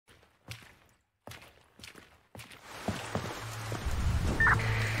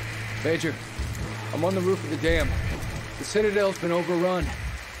Major, I'm on the roof of the dam. The Citadel's been overrun.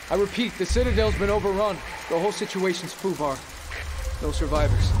 I repeat, the Citadel's been overrun. The whole situation's foobar. No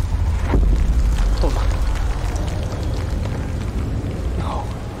survivors. Hold on. No.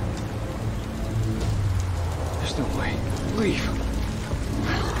 There's no way. Leave.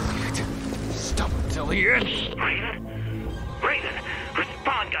 Leave it. Stop until the end. Raiden? Raiden!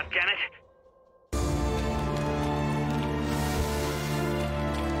 Respond, goddammit!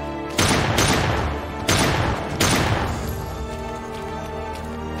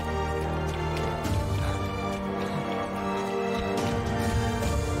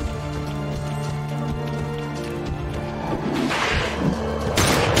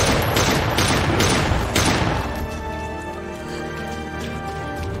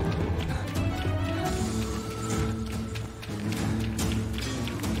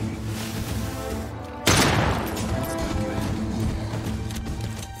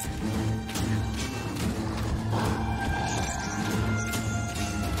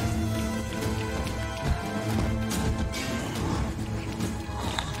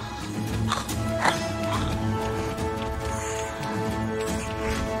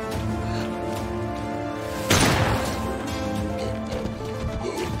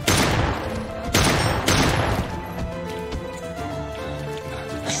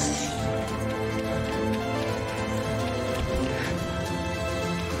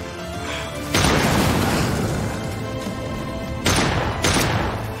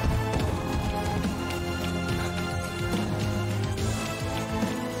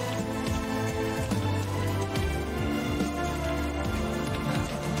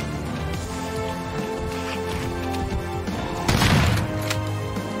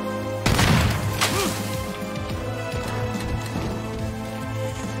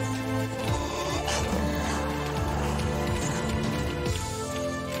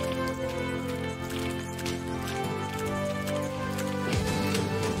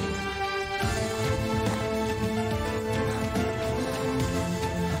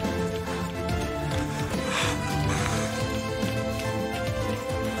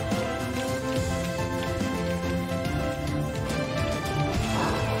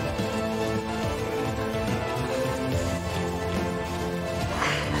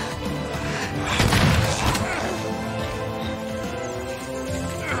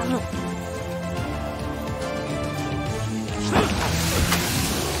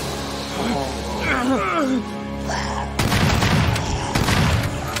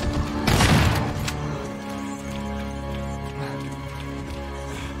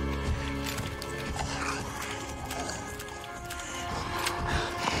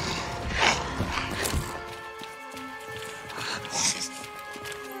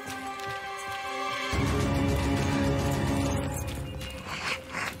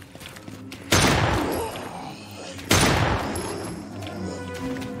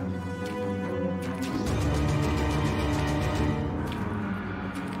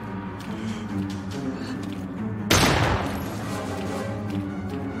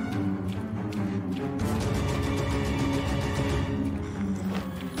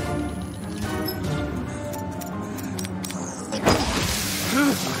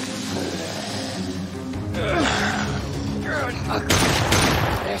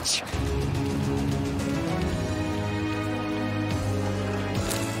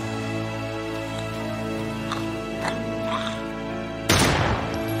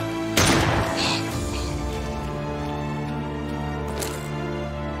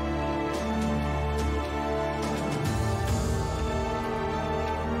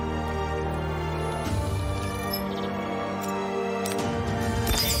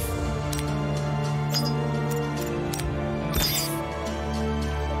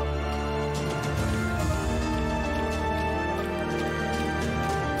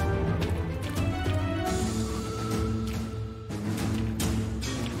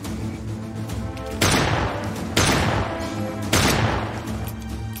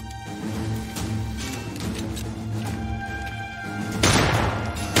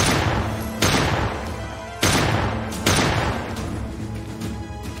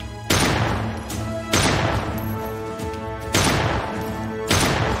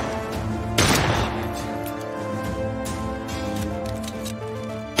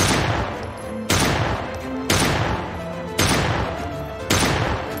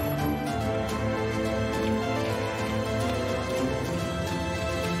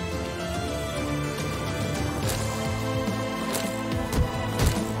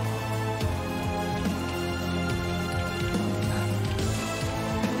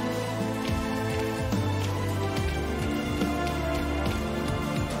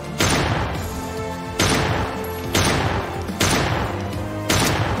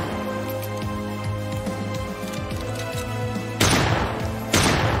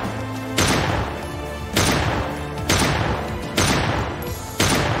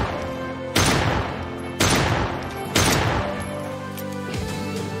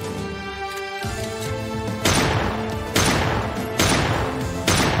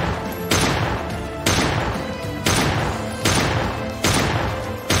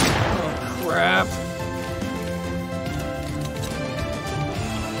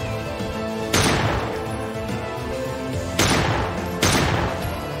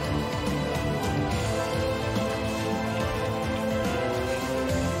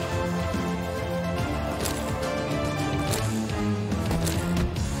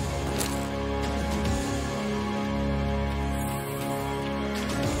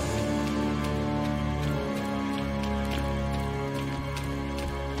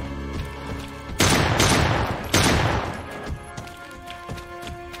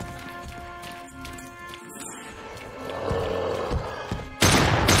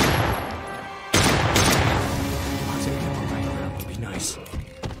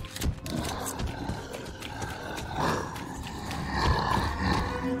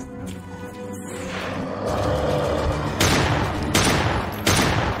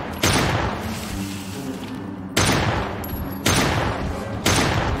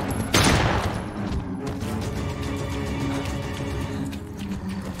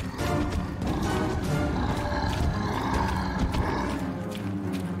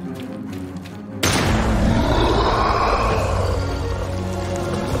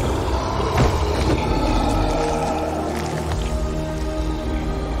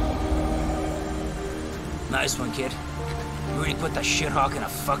 this one, kid. You really put that shithawk in a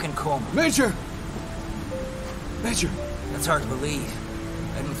fucking coma. Major! Major! That's hard to believe.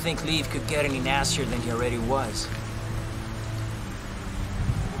 I didn't think Leave could get any nastier than he already was.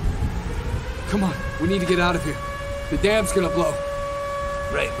 Come on, we need to get out of here. The dam's gonna blow.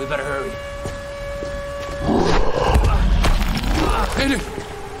 Right, we better hurry. Hit it!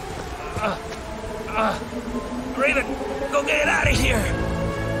 Raven, go get it out of here!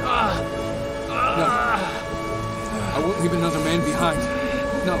 No. I won't leave another man behind.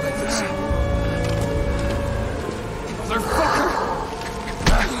 Not like this. Motherfucker!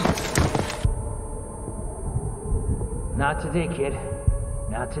 Not today, kid.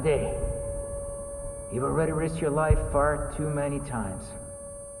 Not today. You've already risked your life far too many times.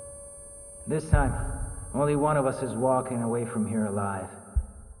 This time, only one of us is walking away from here alive.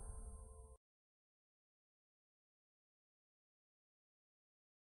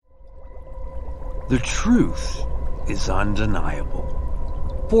 The truth is undeniable.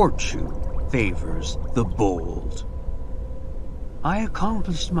 Fortune favors the bold. I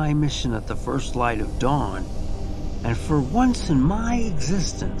accomplished my mission at the first light of dawn, and for once in my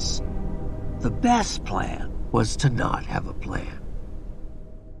existence, the best plan was to not have a plan.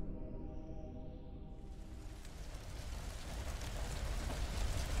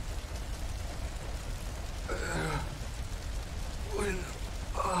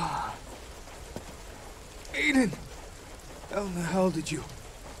 Aiden! How in the hell did you...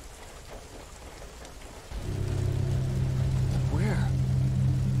 Where?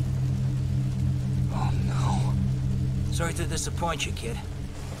 Oh no. Sorry to disappoint you, kid.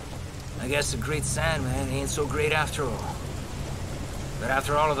 I guess the Great Sandman ain't so great after all. But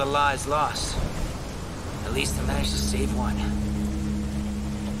after all of the lives lost, at least I managed to save one.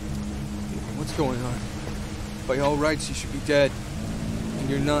 What's going on? By all rights, you should be dead. And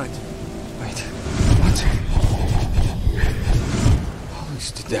you're not. Wait. What?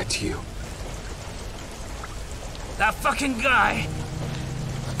 Hollis did that to you. That fucking guy!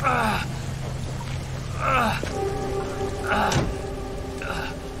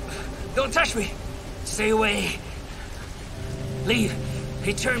 Don't touch me! Stay away. Leave.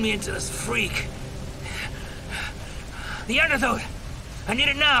 He turned me into this freak. The antidote! I need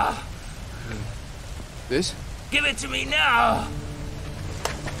it now! This? Give it to me now!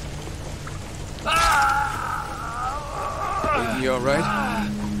 You alright?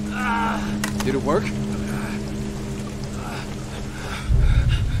 Did it work?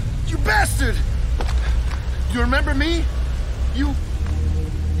 You bastard! You remember me? You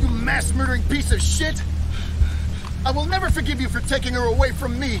mass-murdering piece of shit? I will never forgive you for taking her away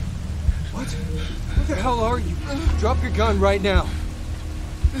from me! What? Who the hell are you? Drop your gun right now.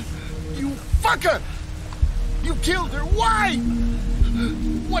 You fucker! You killed her! Why?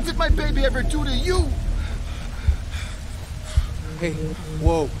 What did my baby ever do to you? Hey,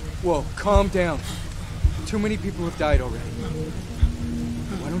 whoa, calm down. Too many people have died already.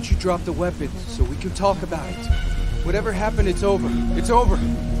 Why don't you drop the weapons so we can talk about it? Whatever happened, it's over. It's over.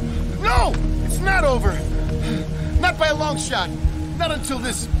 No! It's not over! Not by a long shot. Not until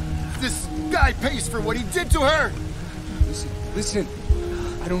this guy pays for what he did to her! Listen.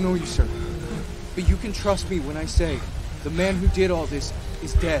 I don't know you, sir. But you can trust me when I say the man who did all this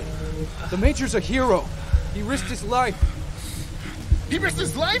is dead. The Major's a hero. He risked his life. He risked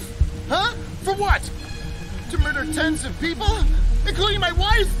his life? Huh? For what? To murder tens of people? Including my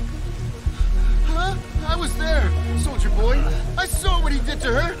wife? Huh? I was there, soldier boy. I saw what he did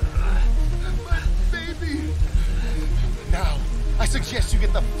to her. My baby. Now, I suggest you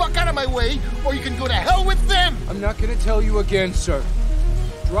get the fuck out of my way, or you can go to hell with them! I'm not gonna tell you again, sir.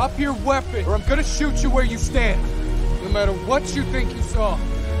 Drop your weapon, or I'm gonna shoot you where you stand. No matter what you think you saw.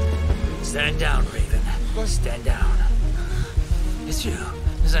 Stand down, Raven. Stand down. It's you,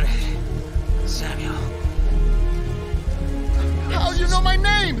 isn't it? Samuel. How do you know my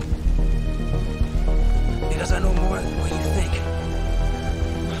name? Because I know more than what you think.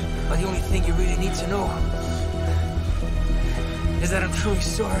 But the only thing you really need to know is that I'm truly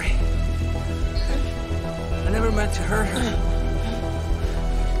sorry. I never meant to hurt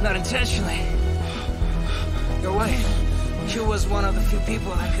her. Not intentionally. Your wife, she was one of the few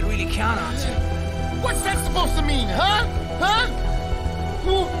people I could really count on to. What's that supposed to mean, huh? Huh?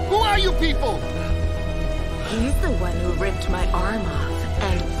 Who are you people? He's the one who ripped my arm off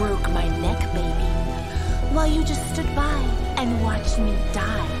and broke my neck, baby. While you just stood by and watched me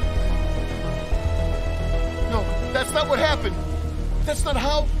die. No, that's not what happened. That's not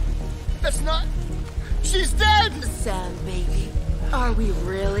how... That's not... She's dead! Sam, baby, are we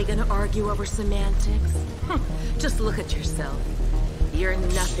really gonna argue over semantics? Just look at yourself. You're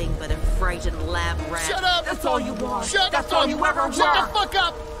nothing but a frightened lab rat. Shut up! That's all you want. Shut That's up! all you ever were. Shut the fuck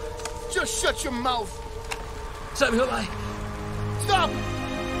up! Just shut your mouth. Samuel, Stop!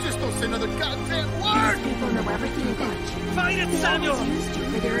 Just don't say another goddamn word! These people know everything about you. Fight it, They Samuel! always used you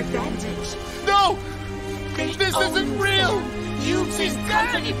for their advantage. No! They This own isn't you. real! You've been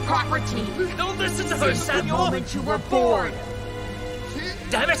company property. Don't listen to her, Since the Samuel! moment you were born.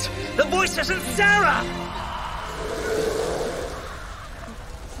 Damn it! The voice isn't Sarah!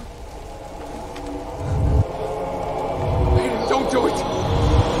 Don't do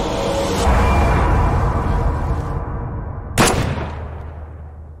it!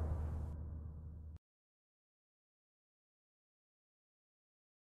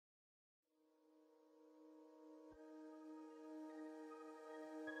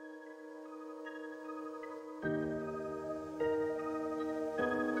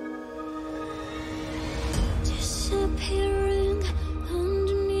 Disappearing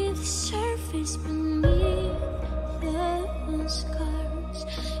underneath the surface, beneath the scars,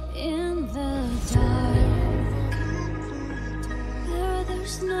 in the dark.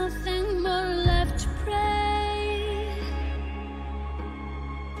 There's nothing more left to pray.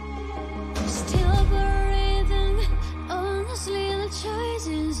 Still breathing, honestly, the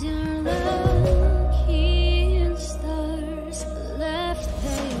choices you're lucky stars left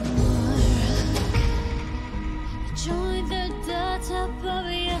they mark. Join the dots up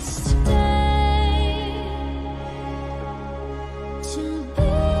of yesterday. To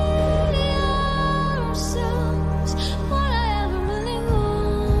be ourselves, what I ever really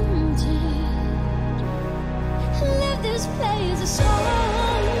wanted. Live this place as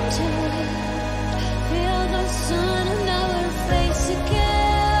haunted. Feel the sun on our face again.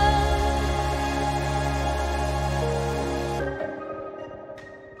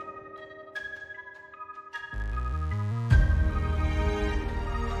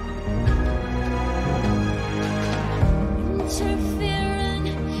 Interfering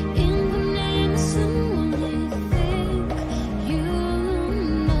in the name of someone they think you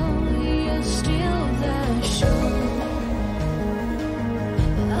know you're still there, sure.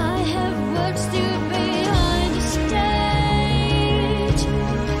 I have worked still behind the stage.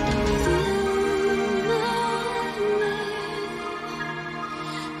 Feel my name.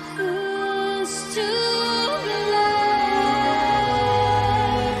 Who's to blame?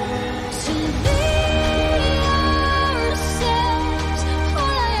 To be ourselves,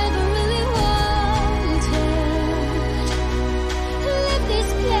 all I ever really wanted. Live this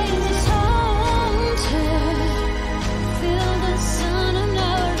place is haunted. Feel the sun on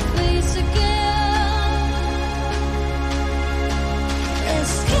our face again.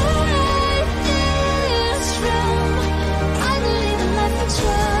 Escape this room. I believe in life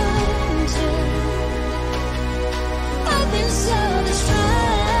enchanted. I've been so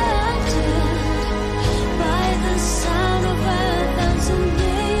distracted by the sound of 1,000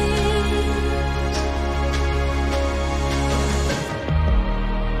 names.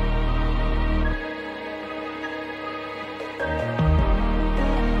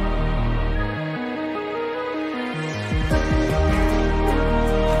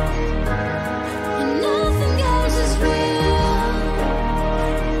 And nothing else is real.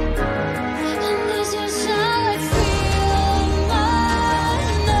 And this is how I feel. My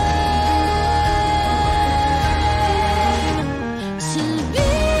name. To be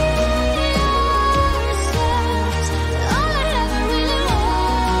ourselves, all I ever really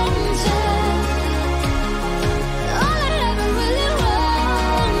wanted. All I ever really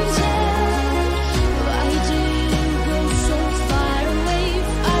wanted. Why do you go so far away,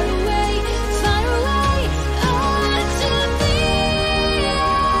 far away, far away? I want to be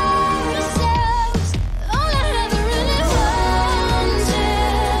ourselves, all I ever really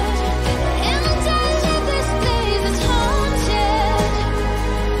wanted. And I live this place that's haunted.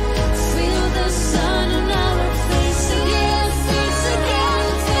 Feel the sun on our face again, face again,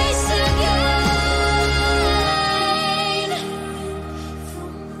 face again.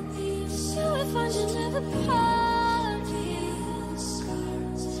 So if I should never part,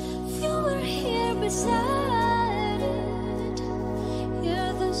 if you were here beside it,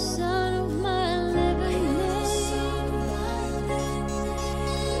 you're the sun of my living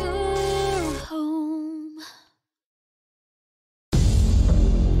You're home.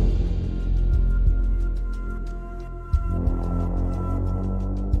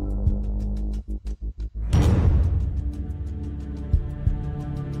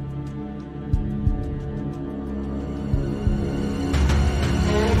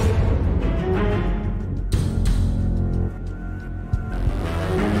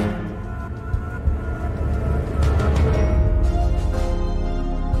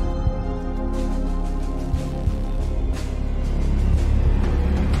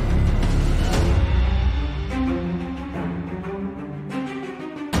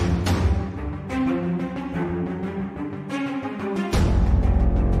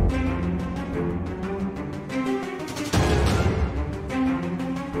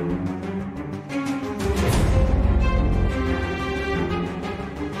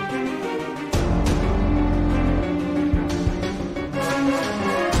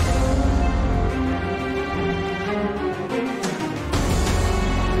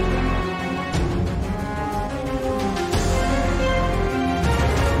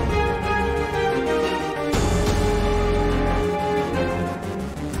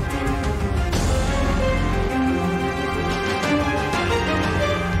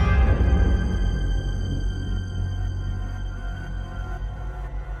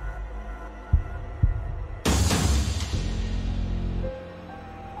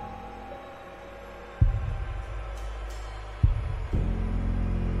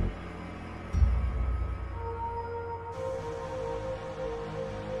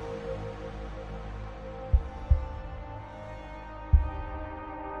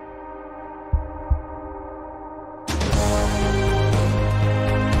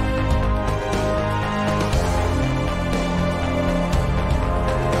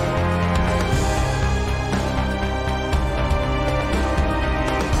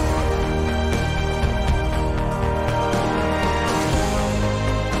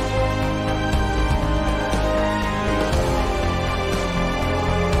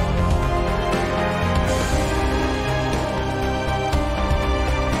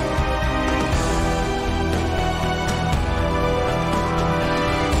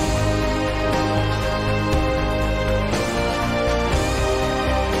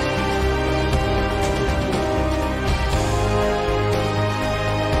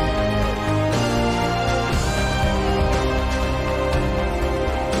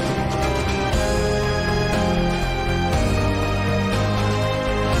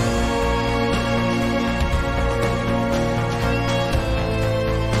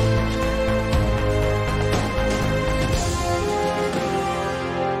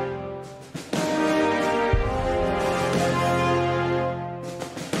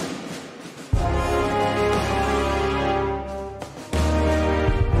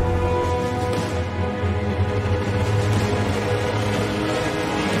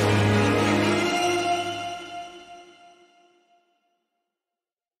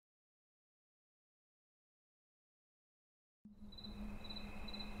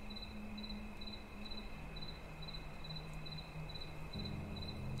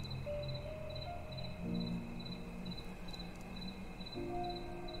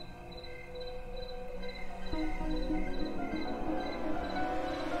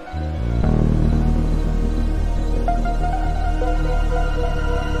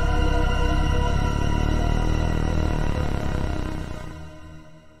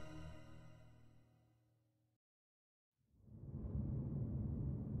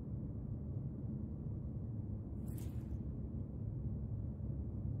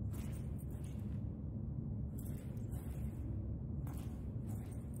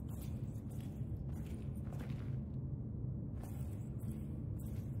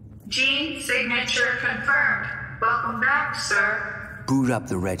 Gene signature confirmed. Welcome back, sir. Boot up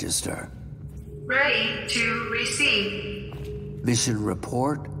the register. Ready to receive. Mission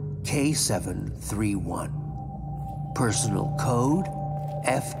report K731. Personal code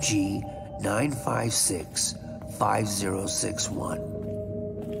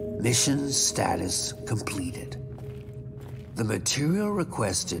FG9565061. Mission status completed. The material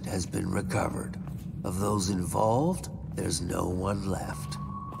requested has been recovered. Of those involved, there's no one left.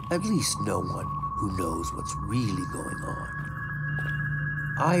 At least no one who knows what's really going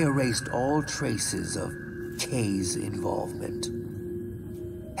on. I erased all traces of K's involvement.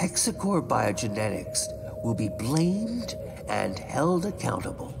 Hexacore Biogenetics will be blamed and held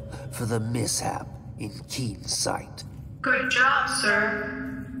accountable for the mishap in Keen's site. Good job,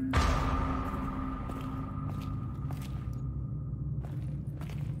 sir.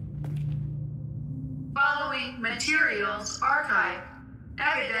 Following materials archive.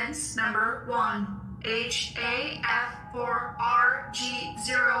 Evidence number 1.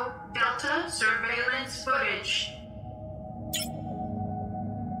 HAF4RG0 Delta surveillance footage.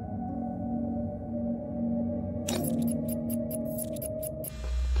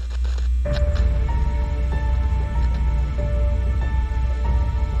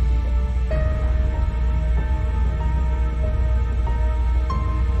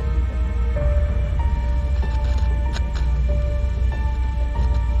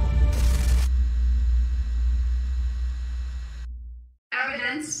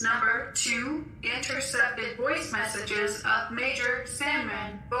 Evidence number 2, intercepted voice messages of Major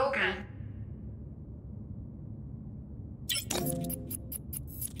Sandman Vulcan.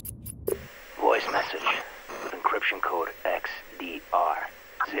 Voice message with encryption code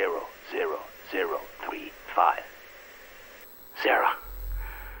XDR00035. Sarah,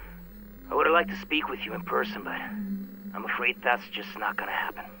 I would have liked to speak with you in person, but I'm afraid that's just not gonna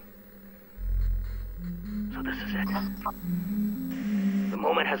happen. So this is it. The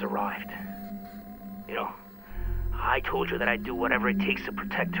moment has arrived. You know, I told you that I'd do whatever it takes to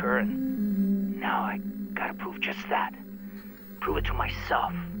protect her, and now I gotta prove just that. Prove it to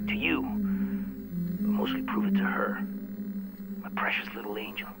myself, to you, but mostly prove it to her. My precious little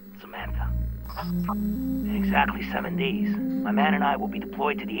angel, Samantha. In exactly 7 days, my man and I will be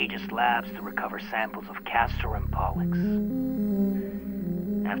deployed to the Aegis Labs to recover samples of Castor and Pollux.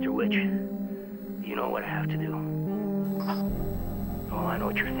 After which, you know what I have to do. Oh, I know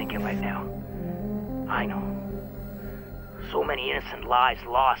what you're thinking right now. I know. So many innocent lives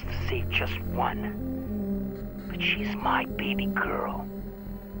lost to save just one. But she's my baby girl.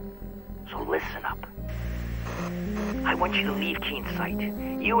 So listen up. I want you to leave Keen's site,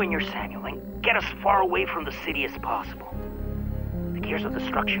 you and your Samuel, and get as far away from the city as possible. The gears of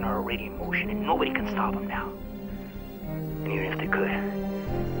destruction are already in motion, and nobody can stop them now. And even if they could,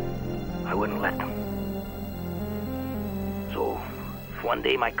 I wouldn't let them. So, if one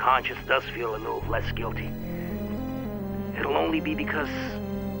day my conscience does feel a little less guilty, it'll only be because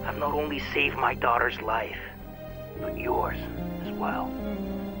I've not only saved my daughter's life, but yours as well.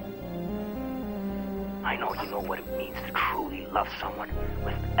 I know you know what it means to truly love someone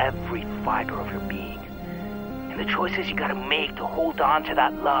with every fiber of your being. And the choices you gotta make to hold on to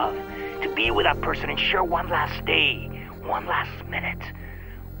that love, to be with that person and share one last day, one last minute,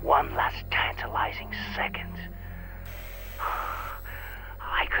 one last tantalizing second.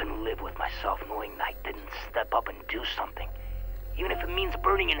 I couldn't live with myself knowing I didn't step up and do something, even if it means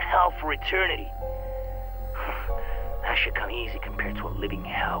burning in hell for eternity. That should come easy compared to a living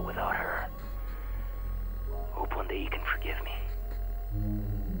hell without her. Hope one day you can forgive me.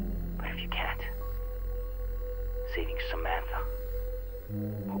 But if you can't, saving Samantha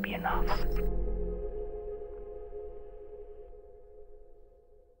will be enough.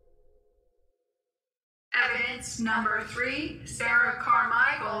 Evidence number 3, Sarah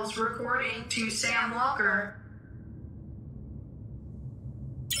Carmichael's recording to Sam Walker.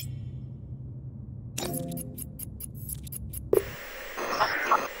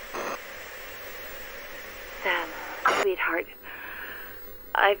 Sam, sweetheart,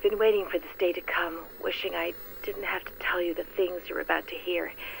 I've been waiting for this day to come, wishing I didn't have to tell you the things you're about to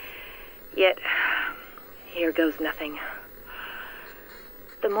hear. Yet, here goes nothing.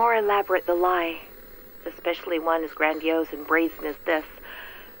 The more elaborate the lie, especially one as grandiose and brazen as this,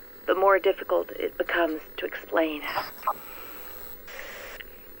 the more difficult it becomes to explain.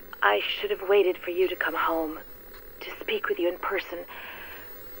 I should have waited for you to come home, to speak with you in person,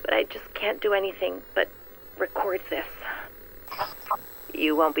 but I just can't do anything but record this.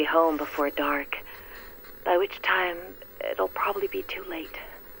 You won't be home before dark, by which time it'll probably be too late.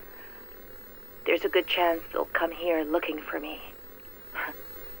 There's a good chance they'll come here looking for me.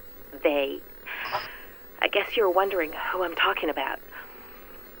 they. I guess you're wondering who I'm talking about.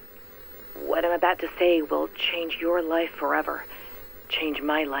 What I'm about to say will change your life forever. Change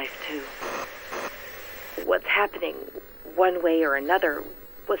my life, too. What's happening, one way or another,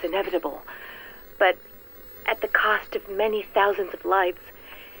 was inevitable. But at the cost of many thousands of lives,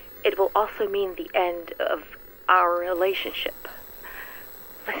 it will also mean the end of our relationship.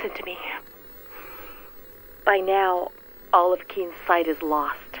 Listen to me. By now, all of Keen's sight is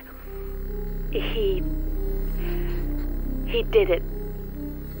lost. He did it.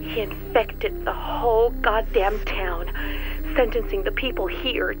 He infected the whole goddamn town, sentencing the people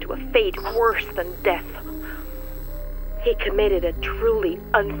here to a fate worse than death. He committed a truly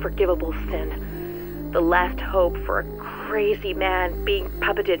unforgivable sin. The last hope for a crazy man being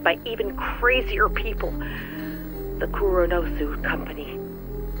puppeted by even crazier people. The Kuronosu Company.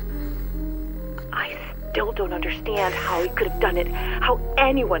 I still don't understand how he could have done it, how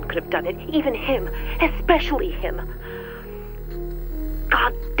anyone could have done it, even him, especially him.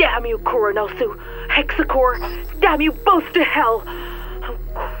 God damn you, Kuronosu, Hexacore, damn you both to hell! Oh,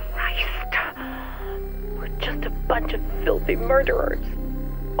 Christ. We're just a bunch of filthy murderers.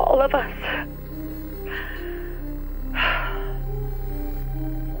 All of us.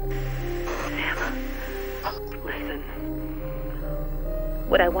 Sam, listen.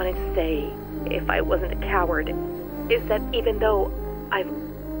 What I wanted to say, if I wasn't a coward, is that even though I've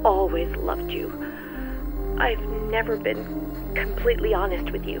always loved you, I've never been completely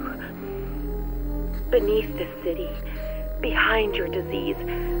honest with you. Beneath this city, behind your disease,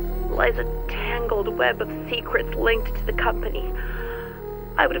 lies a tangled web of secrets linked to the company.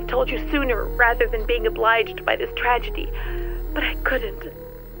 I would have told you sooner rather than being obliged by this tragedy, but I couldn't,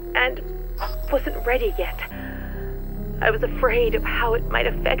 and wasn't ready yet. I was afraid of how it might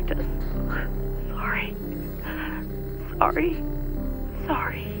affect us.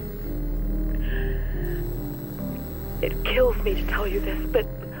 Sorry. It kills me to tell you this, but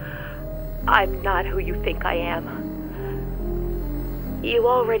I'm not who you think I am. You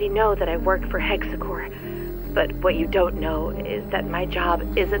already know that I work for Hexacore, but what you don't know is that my job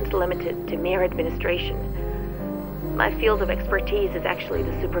isn't limited to mere administration. My field of expertise is actually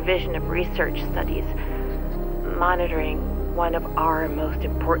the supervision of research studies, monitoring one of our most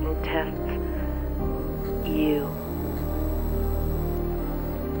important tests, you.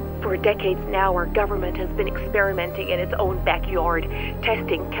 For decades now, our government has been experimenting in its own backyard,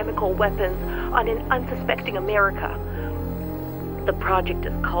 testing chemical weapons on an unsuspecting America. The project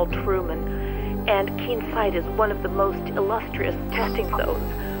is called Truman, and Keen Sight is one of the most illustrious testing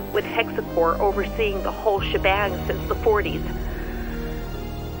zones, with Hexacore overseeing the whole shebang since the 40s.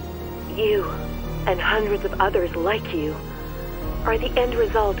 You, and hundreds of others like you, are the end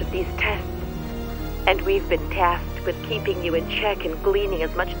result of these tests, and we've been tasked with keeping you in check and gleaning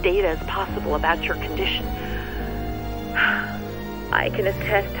as much data as possible about your condition. I can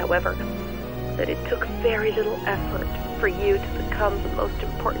attest, however, that it took very little effort for you to become the most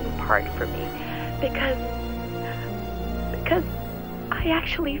important part for me, because I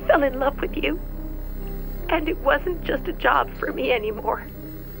actually fell in love with you, and it wasn't just a job for me anymore.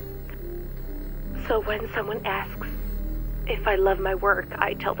 So when someone asks if I love my work,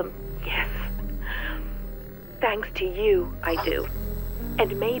 I tell them yes. Thanks to you, I do.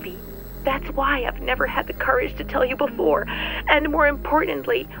 And maybe that's why I've never had the courage to tell you before. And more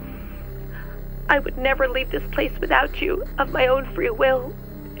importantly, I would never leave this place without you, of my own free will,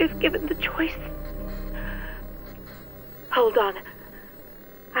 if given the choice. Hold on.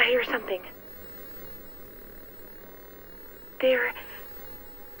 I hear something.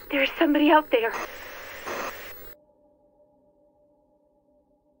 There's somebody out there.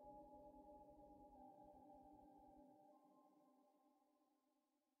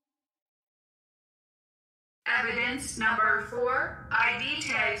 Evidence number 4, ID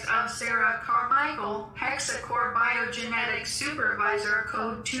tags of Sarah Carmichael, Hexacore Biogenetics Supervisor,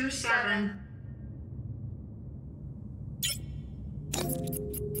 Code 27.